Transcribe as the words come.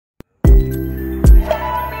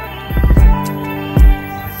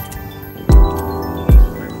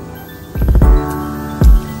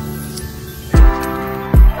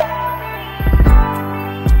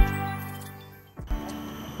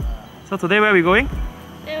today where are we going?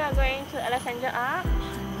 Today we are going to Alexandra Arch.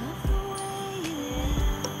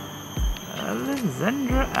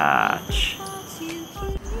 Alexandra Arch.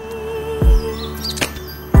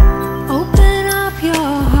 Open up your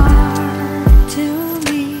heart to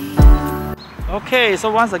me. Okay,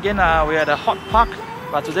 so once again we are at the hot park,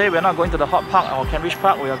 but today we are not going to the hot park or Cambridge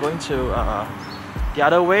Park. We are going to the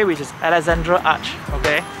other way, which is Alexandra Arch.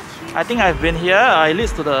 Okay, I think I've been here. It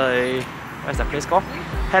leads to the, where's that place called?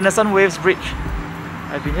 Hendersons Wave Bridge.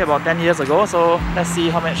 I've been here about 10 years ago, so let's see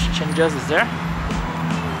how much changes is there.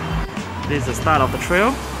 This is the start of the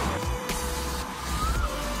trail.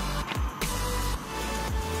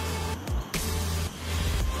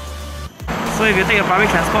 So if you take a public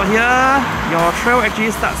transport here, your trail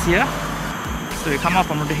actually starts here. So you come up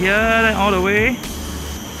from here, then all the way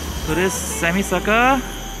to this semicircle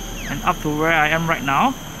and up to where I am right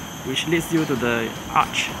now, which leads you to the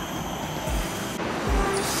arch.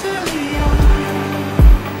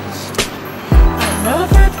 I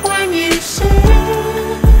love it when you say,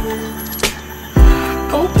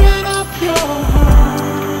 open up your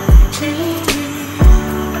heart to me.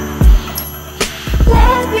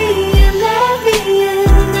 Let me in,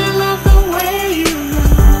 and I love the way you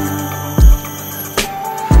run,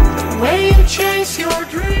 the way you chase your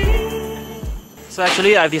dreams. So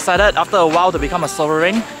actually I've decided after a while to become a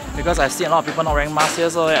sovereign because I've seen a lot of people not wearing masks here,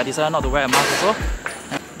 so I decided not to wear a mask also.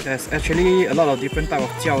 There's actually a lot of different type of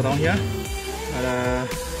jiao down here, but I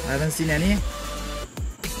haven't seen any.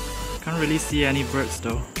 Can't really see any birds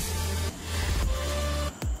though.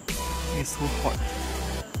 It's so hot.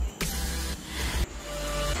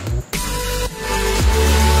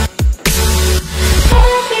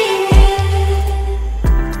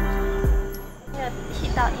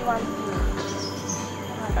 Hit out E1.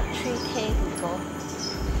 I got 3K to go.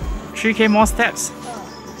 3K more steps?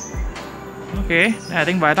 Okay, then I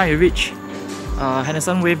think by the time you reach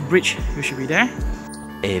Hendersons Wave Bridge, you should be there.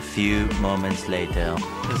 A few moments later.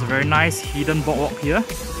 There's a very nice hidden boardwalk here,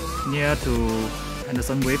 near to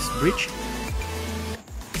Hendersons Wave Bridge.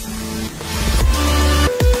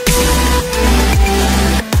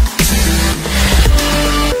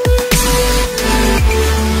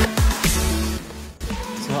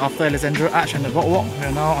 So after Alexandra Arch and the boardwalk, we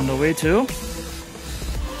are now on the way to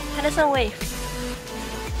Hendersons Wave.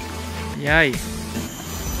 Yay!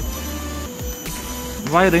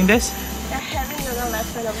 Why are you doing this? They're having a long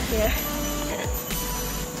lesson over here.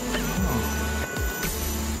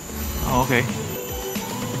 Oh, okay.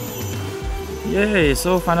 Yay!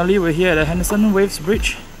 So finally we're here at the Hendersons Wave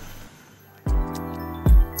Bridge.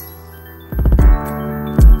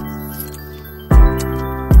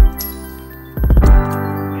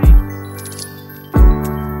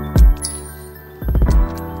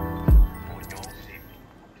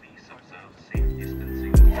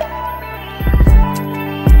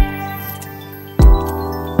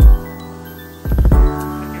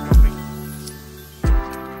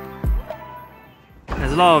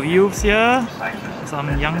 There's a lot of youths here,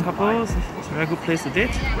 some young couples. It's a very good place to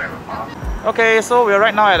date. Okay, so we're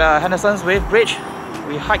right now at Hendersons Wave Bridge.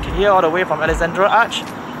 We hiked here all the way from Alexandra Arch,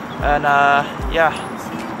 and yeah,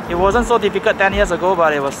 it wasn't so difficult 10 years ago,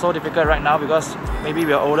 but it was so difficult right now because maybe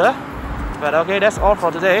we're older. But okay, that's all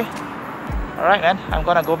for today. Alright then, I'm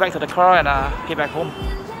gonna go back to the car and head back home.